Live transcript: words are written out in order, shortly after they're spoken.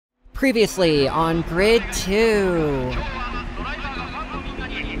Previously on Grid 2.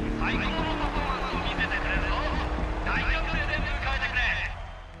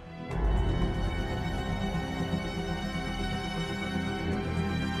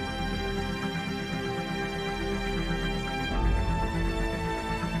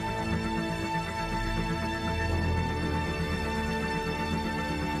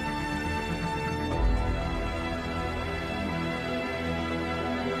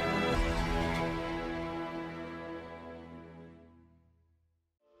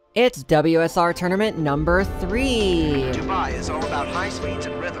 It's WSR Tournament number 3! Dubai is all about high speeds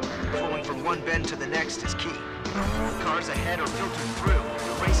and rhythm. Flowing from one bend to the next is key. Cars ahead are filtered through.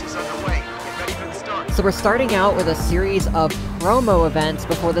 The race is underway. Get ready for the start. So we're starting out with a series of promo events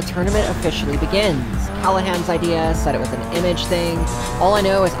before the tournament officially begins. Callahan's idea said it was an image thing. All I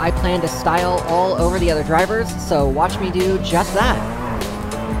know is I plan to style all over the other drivers, so watch me do just that.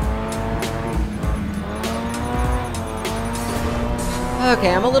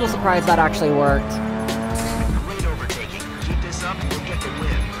 Okay, I'm a little surprised that actually worked. Great overtaking. Keep this up and you'll get the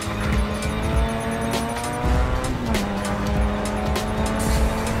win.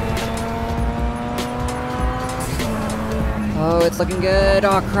 Oh, it's looking good.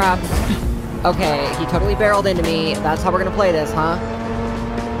 Oh, crap. Okay, he totally barreled into me. That's how we're gonna play this, huh?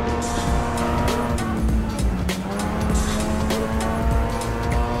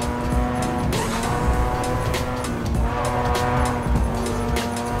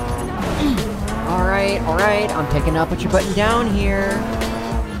 Alright, I'm picking up what you're putting down here.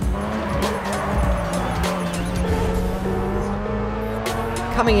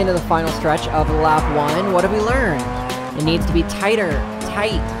 Coming into the final stretch of lap 1, what have we learned? It needs to be tighter,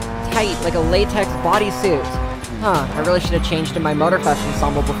 tight, like a latex bodysuit. Huh, I really should have changed to my Motorfest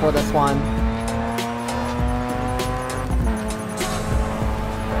ensemble before this one.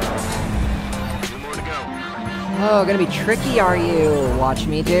 Oh, gonna be tricky, are you? Watch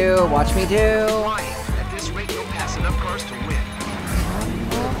me do, watch me do. At this rate, you'll pass enough cars to win.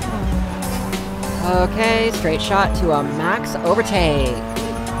 Okay, straight shot to a max overtake.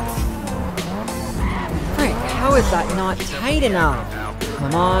 Frick, how is that not tight enough?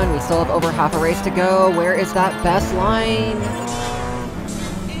 Come on, we still have over half a race to go. Where is that best line?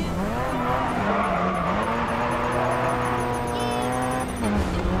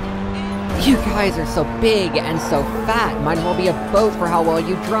 You guys are so big and so fat. Might as well be a boat for how well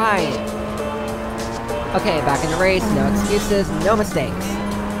you drive. Okay, back in the race. No excuses, no mistakes.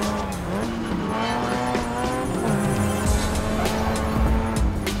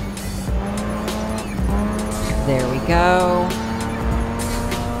 There we go.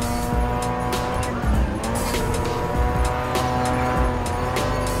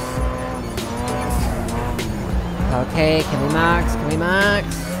 Okay, can we max? Can we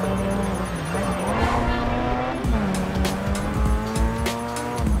max?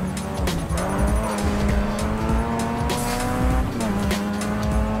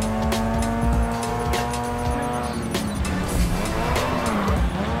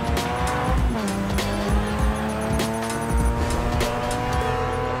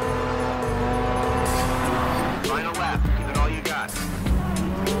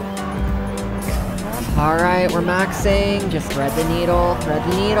 Alright, we're maxing. Just thread the needle, thread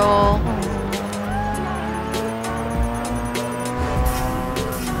the needle.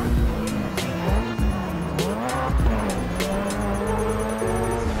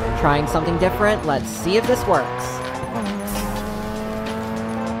 Trying something different. Let's see if this works.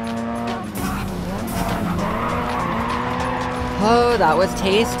 Oh, that was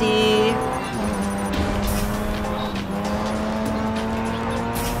tasty.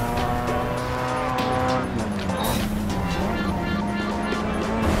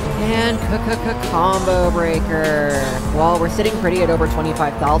 And combo breaker. Well, we're sitting pretty at over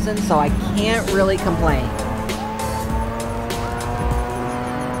 25,000, so I can't really complain.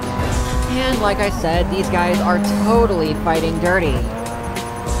 And like I said, these guys are totally fighting dirty.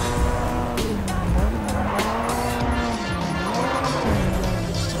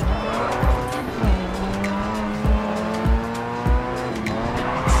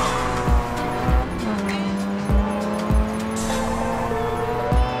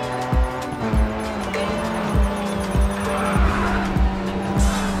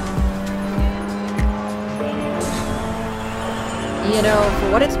 You know,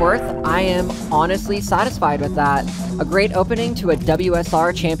 for what it's worth, I am honestly satisfied with that. A great opening to a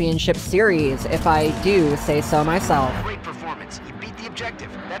WSR Championship Series, if I do say so myself. Great performance. You beat the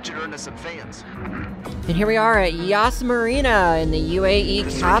objective. That should earn us some fans. And here we are at Yas Marina in the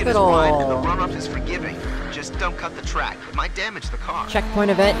UAE capital. And the run-up is forgiving. Just don't cut the track. It might damage the car. Checkpoint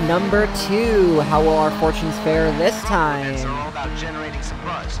event number 2. How will our fortunes fare this time? Events are all about generating some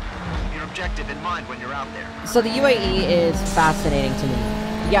buzz. Keep your objective in mind when you're out there. So the UAE is fascinating to me.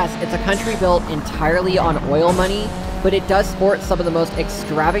 Yes, it's a country built entirely on oil money, but it does sport some of the most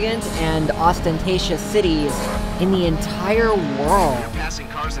extravagant and ostentatious cities in the entire world. You're passing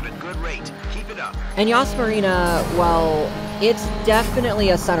cars at a good rate. Keep it up. And Yas Marina, well, it's definitely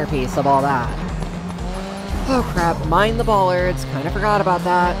a centerpiece of all that. Oh crap, mind the bollards, kinda forgot about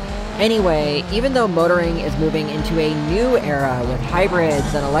that. Anyway, even though motoring is moving into a new era with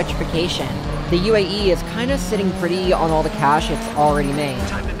hybrids and electrification, the UAE is kinda sitting pretty on all the cash it's already made.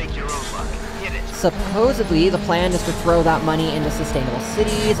 Time to make your own luck. Hit it. Supposedly, the plan is to throw that money into sustainable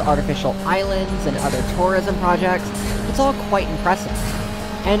cities, artificial islands, and other tourism projects. It's all quite impressive.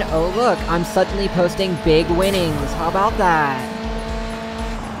 And oh look, I'm suddenly posting big winnings. How about that?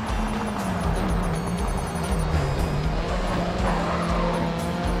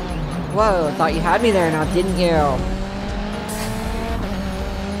 Whoa, thought you had me there now, didn't you?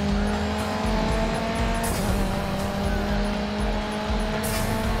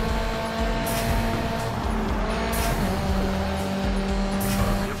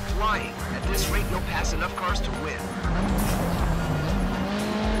 You're flying. At this rate, you'll pass enough cars to win.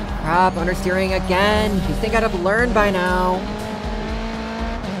 Crap, understeering again. You'd think I'd have learned by now.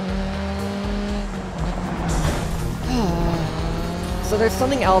 So there's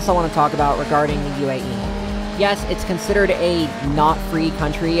something else I want to talk about regarding the UAE. Yes, it's considered a not free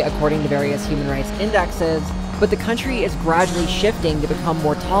country according to various human rights indexes, but the country is gradually shifting to become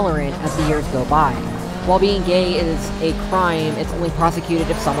more tolerant as the years go by. While being gay is a crime, it's only prosecuted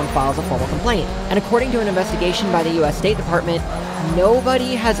if someone files a formal complaint. And according to an investigation by the US State Department,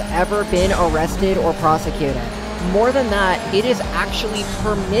 nobody has ever been arrested or prosecuted. More than that, it is actually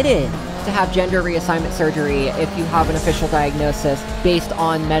permitted to have gender reassignment surgery if you have an official diagnosis based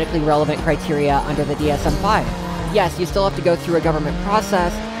on medically relevant criteria under the DSM-5. Yes, you still have to go through a government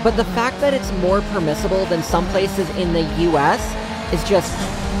process, but the fact that it's more permissible than some places in the US is just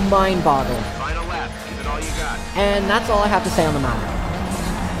mind-boggling. Final lap. Give it all you got. And that's all I have to say on the matter.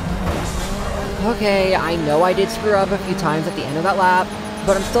 Okay, I know I did screw up a few times at the end of that lap,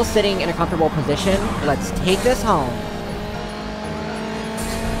 but I'm still sitting in a comfortable position. Let's take this home.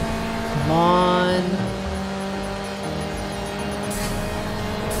 Come on.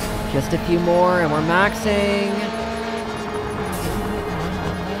 Just a few more and we're maxing.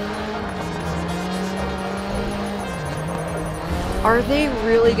 Are they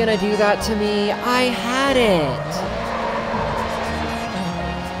really gonna do that to me? I had it!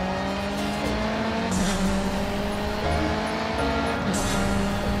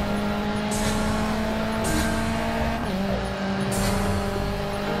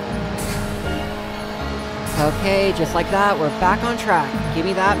 Okay, just like that, we're back on track. Give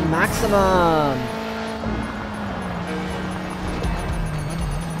me that maximum.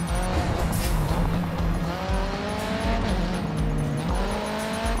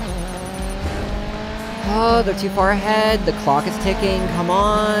 Oh, they're too far ahead. The clock is ticking. Come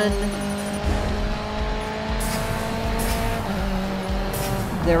on.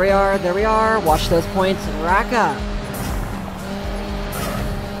 There we are, there we are. Watch those points rack up.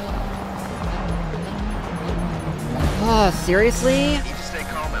 Oh, seriously? You need to stay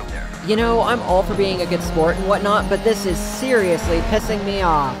calm out there. You know, I'm all for being a good sport and whatnot, but this is seriously pissing me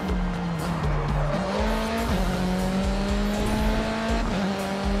off.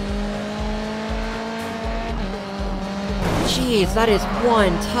 Jeez, that is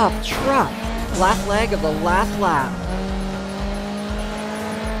one tough truck. Last leg of the last lap.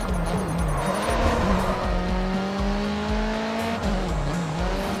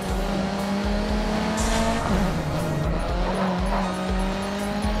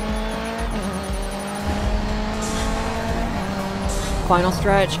 Final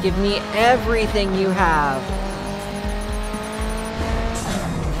stretch, give me everything you have.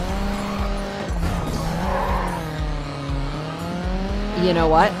 You know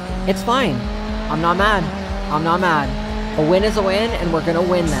what? It's fine. I'm not mad. I'm not mad. A win is a win, and we're gonna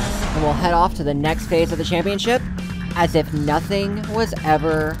win this. And we'll head off to the next phase of the championship as if nothing was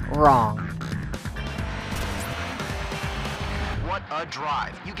ever wrong. What a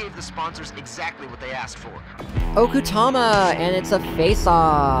drive. You gave the sponsors exactly what they asked for. Okutama, and it's a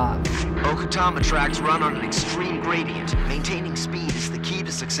face-off. Okutama tracks run on an extreme gradient. Maintaining speed is the key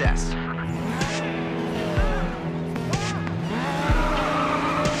to success.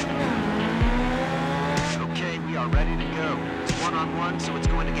 Okay, we are ready to go. It's one-on-one, so it's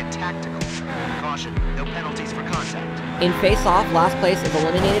going to get tactical. Caution, no penalties for contact. In face-off, last place is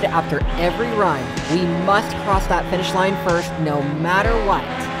eliminated after every run. We must cross that finish line first, no matter what.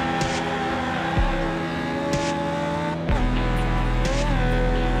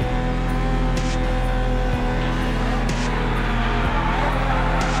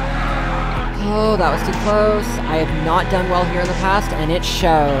 Oh, that was too close. I have not done well here in the past, and it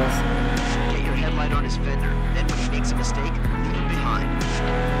shows. Get your headlight on his fender, then when he makes a mistake, leave him behind.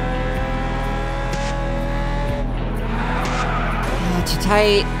 Too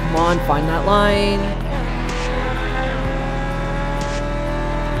tight. Come on, find that line.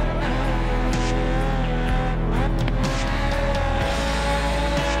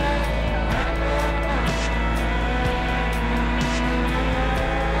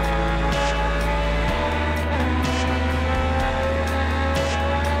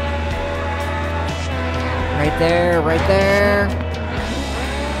 Right there, right there.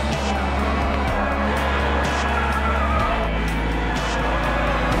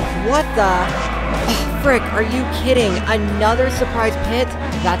 What the? Oh, frick, are you kidding? Another surprise pit?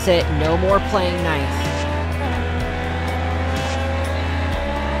 That's it, no more playing nice.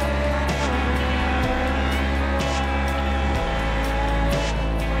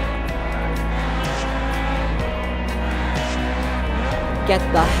 Get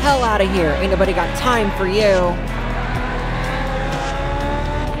the hell out of here. Ain't nobody got time for you.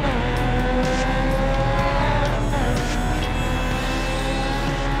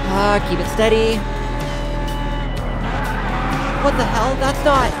 Keep it steady. What the hell? That's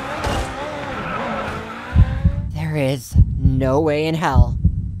not... There is no way in hell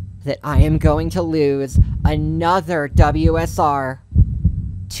that I am going to lose another WSR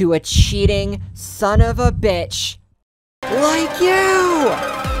to a cheating son of a bitch like you!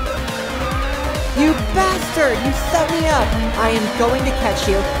 You bastard! You set me up! I am going to catch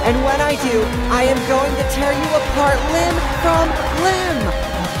you, and when I do, I am going to tear you apart limb from limb!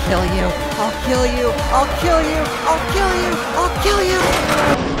 I'll kill you! I'll kill you! I'll kill you! I'll kill you! I'll kill you!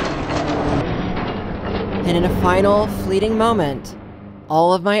 And in a final, fleeting moment,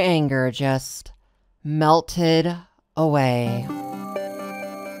 all of my anger just melted away.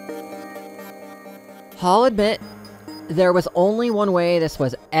 I'll admit, there was only one way this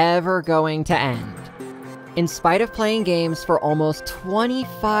was ever going to end. In spite of playing games for almost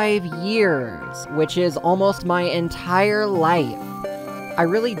 25 years, which is almost my entire life, I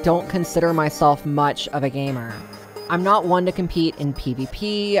really don't consider myself much of a gamer. I'm not one to compete in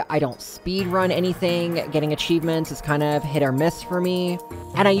PvP, I don't speedrun anything, getting achievements is kind of hit or miss for me,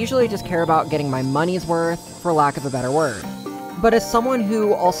 and I usually just care about getting my money's worth, for lack of a better word. But as someone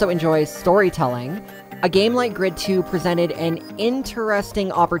who also enjoys storytelling, a game like Grid 2 presented an interesting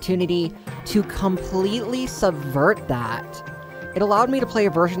opportunity to completely subvert that. It allowed me to play a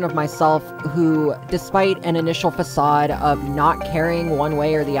version of myself who, despite an initial facade of not caring one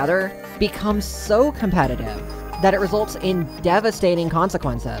way or the other, becomes so competitive that it results in devastating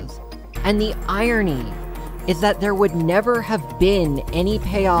consequences. And the irony is that there would never have been any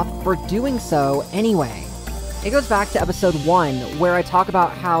payoff for doing so anyway. It goes back to episode 1, where I talk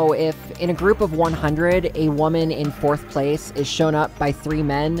about how if in a group of 100, a woman in 4th place is shown up by 3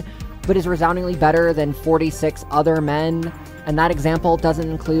 men, but is resoundingly better than 46 other men, and that example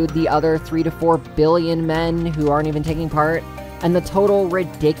doesn't include the other 3 to 4 billion men who aren't even taking part, and the total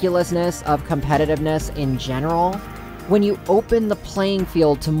ridiculousness of competitiveness in general, when you open the playing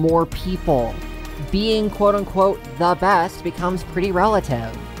field to more people, being quote-unquote the best becomes pretty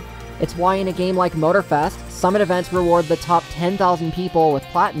relative. It's why in a game like Motorfest, summit events reward the top 10,000 people with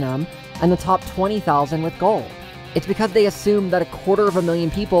platinum and the top 20,000 with gold. It's because they assume that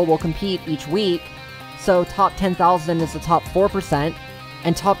 250,000 people will compete each week, so top 10,000 is the top 4%,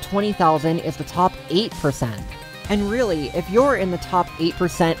 and top 20,000 is the top 8%. And really, if you're in the top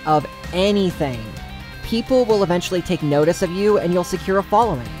 8% of anything, people will eventually take notice of you and you'll secure a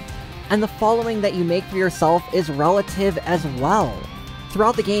following. And the following that you make for yourself is relative as well.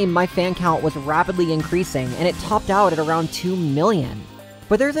 Throughout the game, my fan count was rapidly increasing, and it topped out at around 2 million.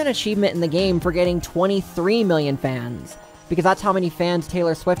 But there's an achievement in the game for getting 23 million fans, because that's how many fans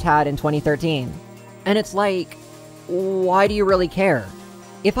Taylor Swift had in 2013. And it's like, why do you really care?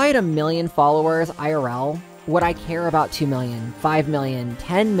 If I had 1 million followers IRL, would I care about 2 million, 5 million,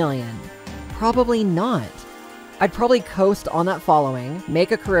 10 million? Probably not. I'd probably coast on that following,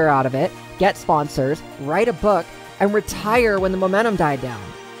 make a career out of it, get sponsors, write a book, and retire when the momentum died down.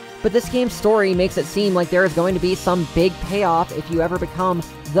 But this game's story makes it seem like there is going to be some big payoff if you ever become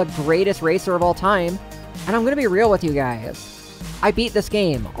the greatest racer of all time, and I'm gonna be real with you guys. I beat this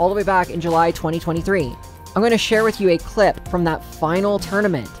game all the way back in July 2023. I'm gonna share with you a clip from that final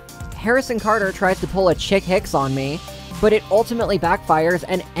tournament, Harrison Carter tries to pull a Chick Hicks on me, but it ultimately backfires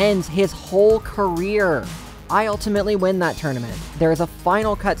and ends his whole career. I ultimately win that tournament. There is a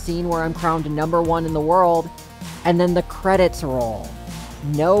final cutscene where I'm crowned #1 in the world, and then the credits roll.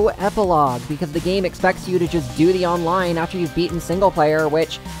 No epilogue, because the game expects you to just do the online after you've beaten single player,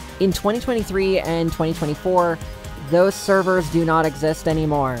 which, in 2023 and 2024, those servers do not exist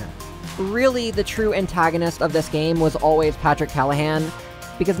anymore. Really, the true antagonist of this game was always Patrick Callahan,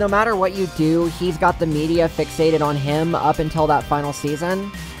 because no matter what you do, he's got the media fixated on him up until that final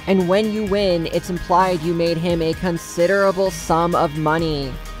season, and when you win, it's implied you made him a considerable sum of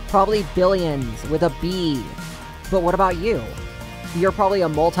money, probably billions, with a B. But what about you? You're probably a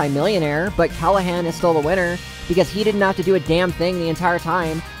multi-millionaire, but Callahan is still the winner, because he didn't have to do a damn thing the entire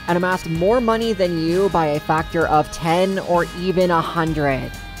time, and amassed more money than you by a factor of 10 or even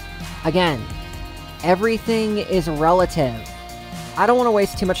 100. Again, everything is relative. I don't want to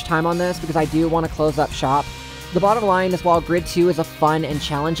waste too much time on this because I do want to close up shop. The bottom line is while Grid 2 is a fun and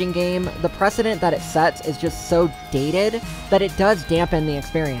challenging game, the precedent that it sets is just so dated that it does dampen the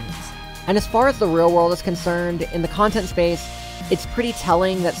experience. And as far as the real world is concerned, in the content space, it's pretty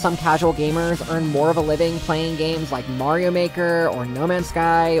telling that some casual gamers earn more of a living playing games like Mario Maker or No Man's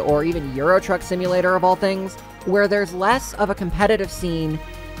Sky or even Euro Truck Simulator of all things, where there's less of a competitive scene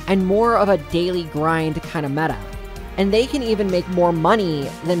and more of a daily grind kind of meta. And they can even make more money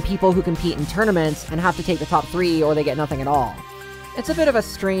than people who compete in tournaments and have to take the top 3 or they get nothing at all. It's a bit of a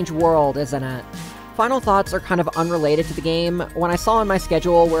strange world, isn't it? Final thoughts are kind of unrelated to the game. When I saw on my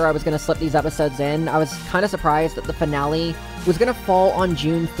schedule where I was going to slip these episodes in, I was kind of surprised that the finale was going to fall on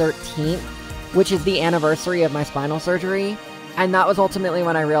June 13th, which is the anniversary of my spinal surgery, and that was ultimately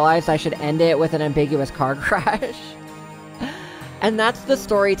when I realized I should end it with an ambiguous car crash. And that's the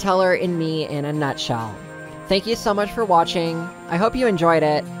storyteller in me in a nutshell. Thank you so much for watching, I hope you enjoyed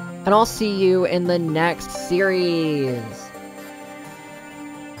it, and I'll see you in the next series.